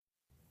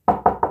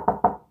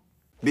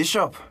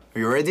Bishop, are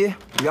you ready?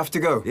 We have to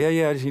go.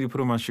 Yeah, I just need to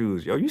put on my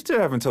shoes. Yo, you still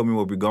haven't told me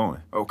where we're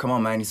going. Oh, come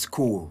on, man. It's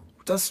cool.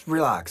 Just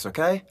relax,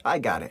 okay? I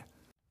got it.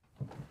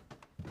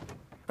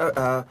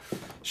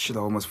 Shit, I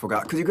almost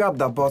forgot. Could you grab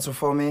that bottle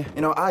for me?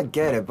 You know, I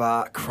get it,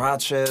 but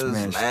crutches,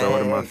 Man, just throw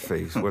it in my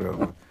face,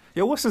 whatever.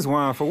 Yo, what's this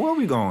wine for? Where are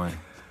we going?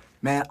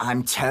 Man,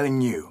 I'm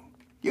telling you,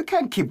 you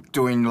can't keep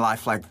doing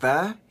life like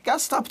that. You gotta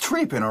stop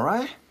tripping, all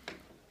right?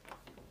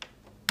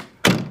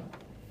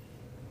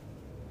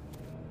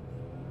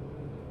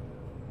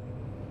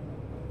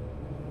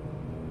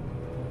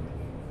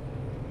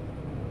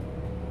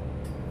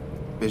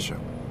 Bishop,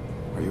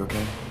 are you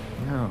okay?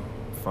 Yeah,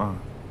 fine.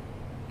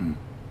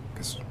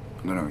 Because,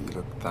 no, you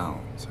look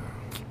down, so...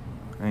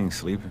 I ain't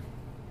sleeping.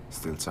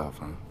 Still tough,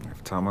 huh?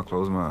 Every time I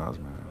close my eyes,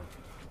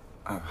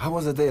 man. How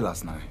was the day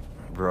last night?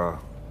 Bro,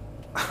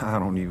 I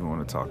don't even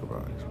want to talk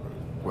about this, bro.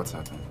 What's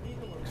happened?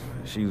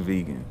 She's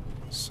vegan,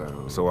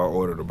 So so I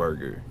ordered a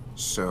burger.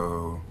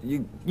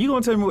 You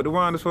gonna tell me what the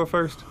wine is for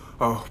first?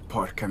 Oh,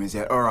 podcast is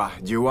yet. All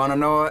right, do you want to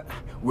know it?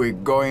 We're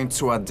going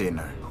to a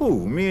dinner.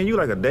 Who? Me and you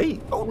like a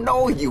date? Oh,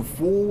 no, you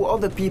fool.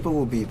 Other people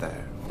will be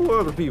there. Who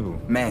other people?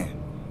 Man,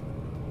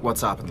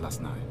 what's happened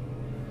last night?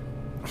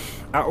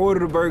 I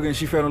ordered a burger and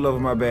she fell in love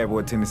with my bad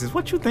boy tendencies.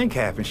 What you think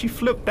happened? She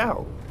flipped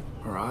out.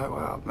 All right,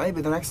 well,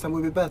 maybe the next time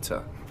will be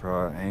better.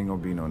 Bro, ain't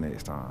gonna be no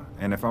next time.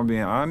 And if I'm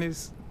being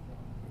honest,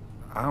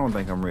 I don't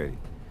think I'm ready.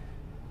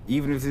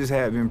 Even if this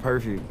had been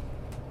perfect,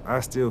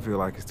 I still feel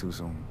like it's too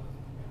soon.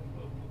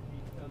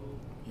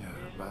 Yeah,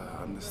 but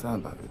I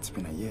understand, but it's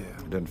been a year.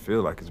 It doesn't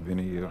feel like it's been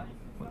a year.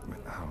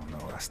 I don't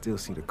know. I still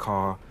see the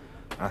car.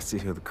 I still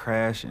hear the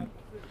crashing.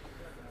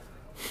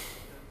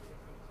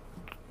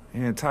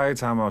 And the entire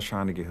time I was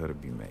trying to get her to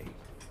be made.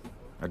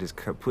 I just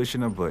kept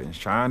pushing her buttons,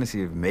 trying to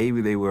see if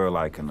maybe they were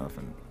alike enough.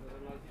 And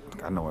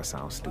I know it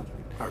sounds stupid.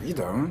 Oh, you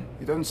don't.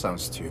 You don't sound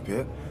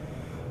stupid.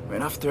 I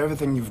mean, after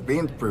everything you've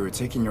been through,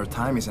 taking your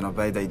time isn't a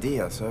bad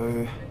idea,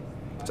 so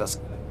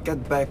just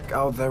get back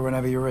out there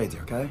whenever you're ready,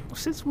 okay?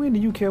 Since when do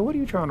you care? What are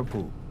you trying to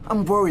pull?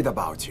 I'm worried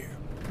about you.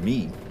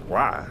 Me?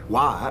 Why?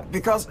 Why?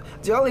 Because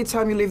the only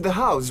time you leave the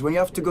house is when you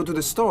have to go to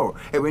the store.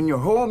 And when you're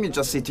home, you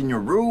just sit in your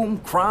room,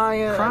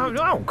 crying. Cry? I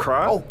don't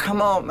cry. Oh,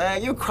 come on,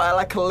 man. You cry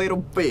like a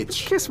little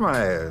bitch. Kiss my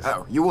ass.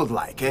 Oh, you would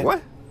like it.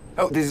 What?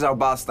 Oh, this is our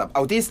bus stop.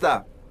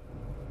 Autista.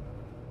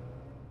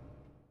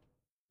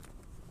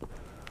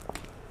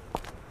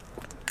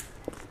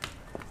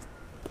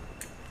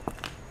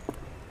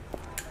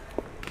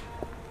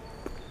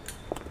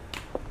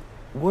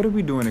 What are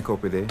we doing in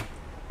Copede?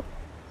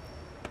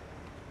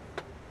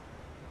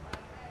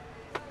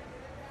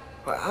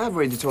 I've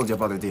already told you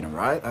about the dinner,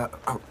 right?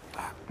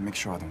 Make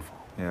sure I don't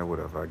fall. Yeah,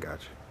 whatever, I got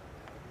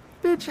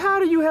you. Bitch, how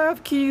do you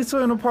have keys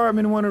to an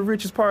apartment in one of the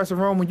richest parts of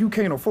Rome when you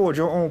can't afford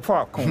your own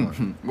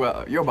popcorn?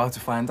 Well, you're about to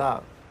find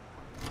out.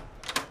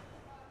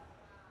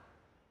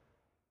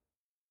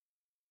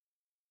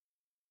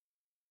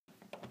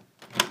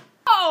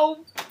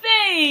 Oh,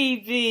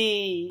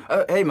 baby!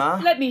 Hey, Ma.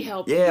 Let me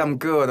help you. Yeah, I'm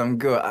good.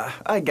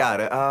 I got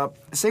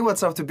it. Say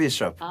what's up to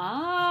Bishop.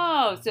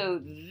 Oh,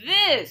 so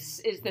this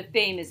is the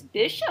famous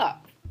Bishop.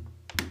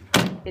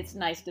 It's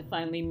nice to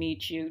finally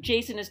meet you.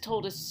 Jason has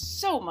told us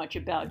so much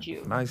about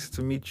you. Nice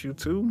to meet you,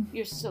 too.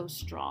 You're so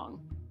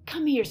strong.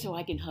 Come here so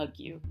I can hug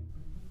you.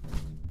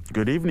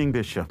 Good evening,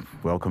 Bishop.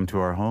 Welcome to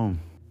our home.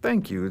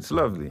 Thank you. It's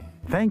lovely.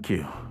 Thank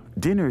you.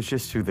 Dinner is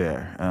just through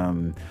there.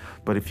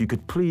 But if you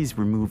could please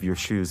remove your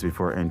shoes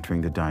before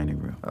entering the dining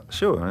room.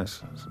 Sure,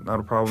 that's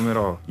not a problem at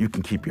all. You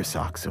can keep your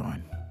socks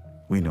on.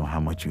 We know how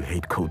much you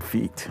hate cold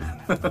feet.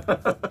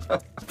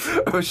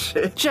 Oh,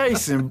 shit.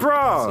 Jason,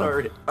 bro!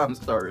 Sorry. I'm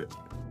sorry.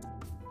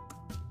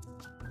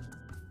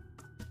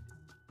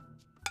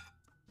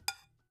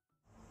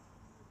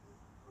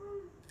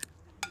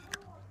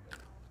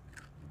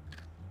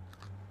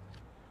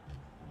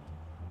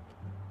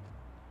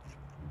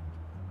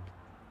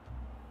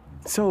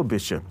 So,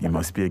 Bishop, you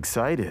must be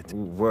excited.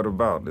 What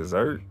about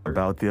dessert?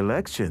 About the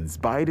elections.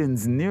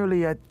 Biden's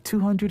nearly at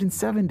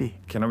 270.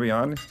 Can I be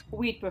honest?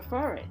 We'd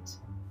prefer it.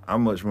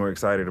 I'm much more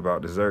excited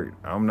about dessert.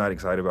 I'm not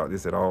excited about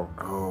this at all.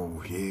 Oh,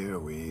 here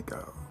we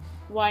go.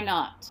 Why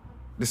not?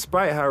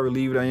 Despite how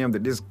relieved I am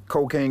that this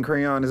cocaine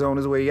crayon is on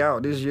his way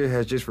out, this year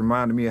has just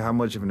reminded me of how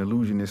much of an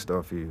illusion this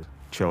stuff is.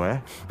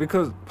 Choe?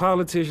 Because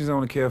politicians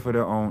only care for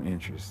their own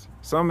interests.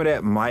 Some of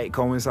that might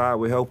coincide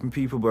with helping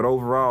people, but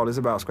overall, it's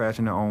about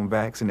scratching their own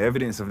backs, and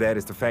evidence of that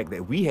is the fact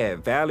that we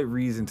had valid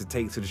reason to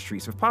take to the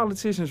streets. If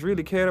politicians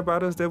really cared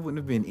about us, there wouldn't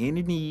have been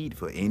any need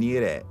for any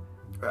of that.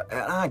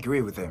 I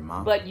agree with him,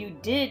 Mom. But you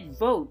did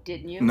vote,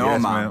 didn't you? No,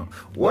 Yes, Mom.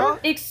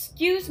 What?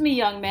 Excuse me,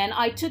 young man.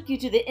 I took you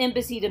to the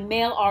embassy to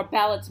mail our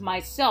ballots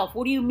myself.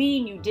 What do you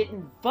mean you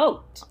didn't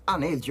vote? I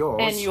need yours.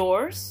 And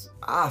yours?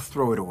 I'll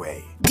throw it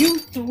away. You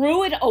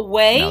threw it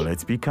away? Now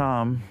let's be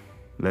calm.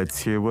 Let's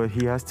hear what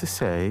he has to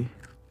say.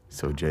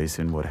 So,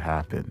 Jason, what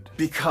happened?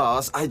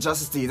 Because I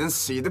just didn't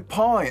see the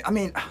point. I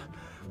mean,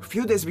 a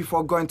few days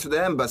before going to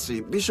the embassy,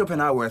 Bishop and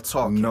I were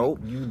talking. Nope,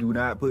 you do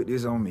not put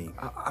this on me.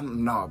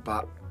 I'm not,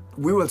 but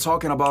we were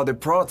talking about the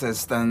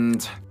protest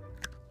and...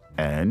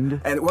 And?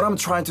 And what I'm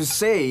trying to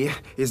say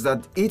is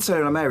that Italy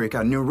and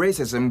America knew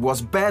racism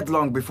was bad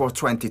long before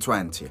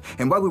 2020.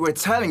 And while we were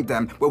telling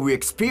them what we were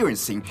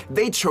experiencing,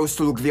 they chose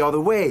to look the other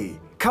way.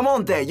 Come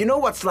on, Dad, you know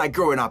what's like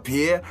growing up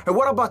here? And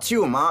what about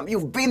you, Mom?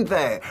 You've been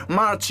there,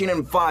 marching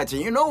and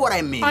fighting, you know what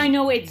I mean? I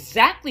know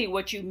exactly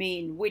what you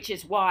mean, which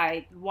is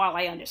why, while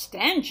I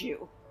understand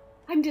you,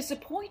 I'm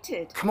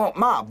disappointed. Come on,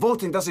 Ma,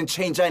 voting doesn't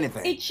change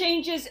anything. It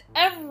changes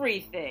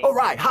everything. All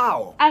right,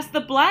 how? As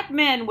the black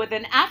man with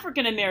an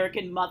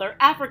African-American mother,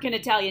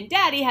 African-Italian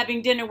daddy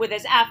having dinner with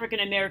his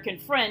African-American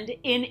friend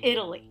in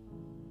Italy.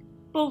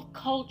 Both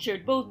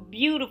cultured, both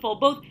beautiful,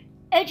 both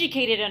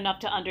educated enough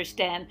to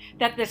understand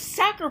that the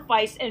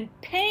sacrifice and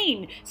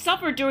pain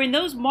suffered during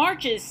those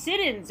marches,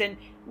 sit-ins, and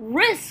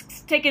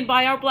risks taken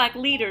by our black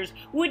leaders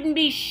wouldn't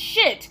be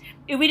shit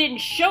if we didn't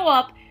show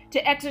up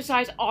to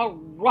exercise our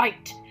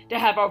right to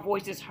have our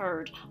voices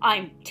heard.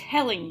 I'm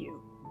telling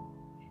you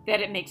that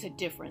it makes a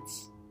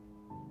difference.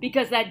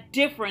 Because that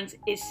difference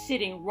is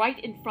sitting right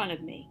in front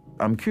of me.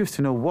 I'm curious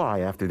to know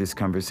why, after this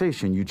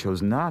conversation, you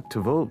chose not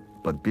to vote,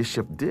 but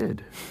Bishop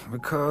did.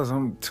 Because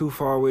I'm too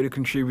far away to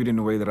contribute in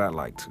the way that I'd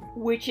like to.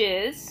 Which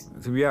is?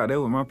 To be out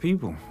there with my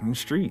people in the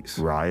streets.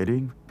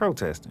 Rioting?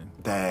 Protesting.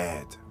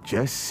 Dad.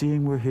 Just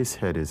seeing where his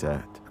head is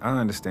at. I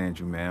understand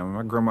you, man.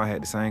 My grandma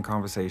had the same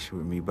conversation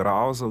with me, but I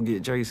also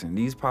get Jason.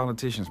 These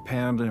politicians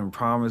pander and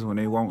promise when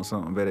they want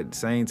something, but at the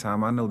same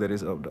time, I know that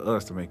it's up to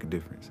us to make a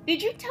difference.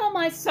 Did you tell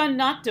my son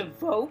not to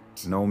vote?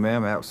 No,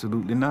 ma'am,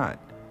 absolutely not.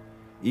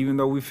 Even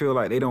though we feel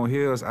like they don't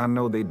hear us, I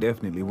know they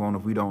definitely won't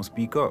if we don't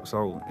speak up.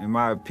 So, in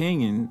my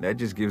opinion, that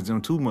just gives them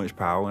too much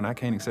power, and I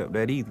can't accept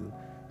that either.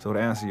 So to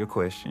answer your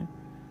question,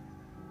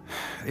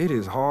 it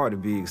is hard to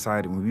be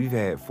excited when we've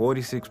had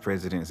 46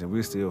 presidents and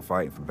we're still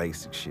fighting for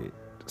basic shit.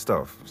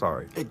 Stuff,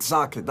 sorry.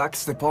 Exactly,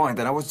 that's the point.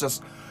 And I was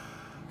just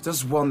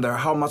wonder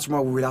how much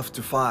more we'll have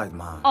to fight,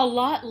 man. A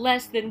lot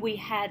less than we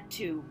had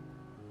to.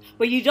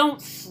 But you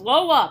don't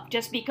slow up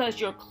just because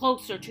you're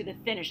closer to the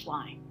finish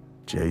line.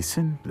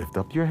 Jason, lift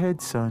up your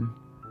head, son.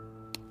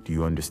 Do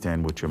you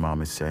understand what your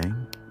mom is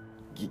saying?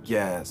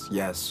 Yes,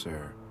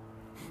 sir.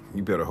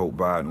 You better hope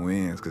Biden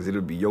wins, because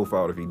it'll be your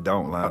fault if he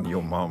don't lie to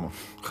your mama.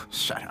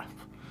 Shut up.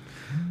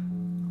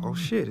 Oh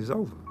shit, it's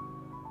over.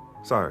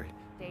 Sorry.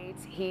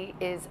 He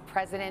is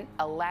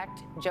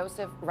President-elect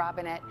Joseph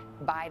Robinette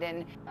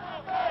Biden.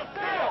 Stop the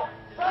steal!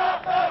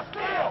 Stop the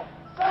steal!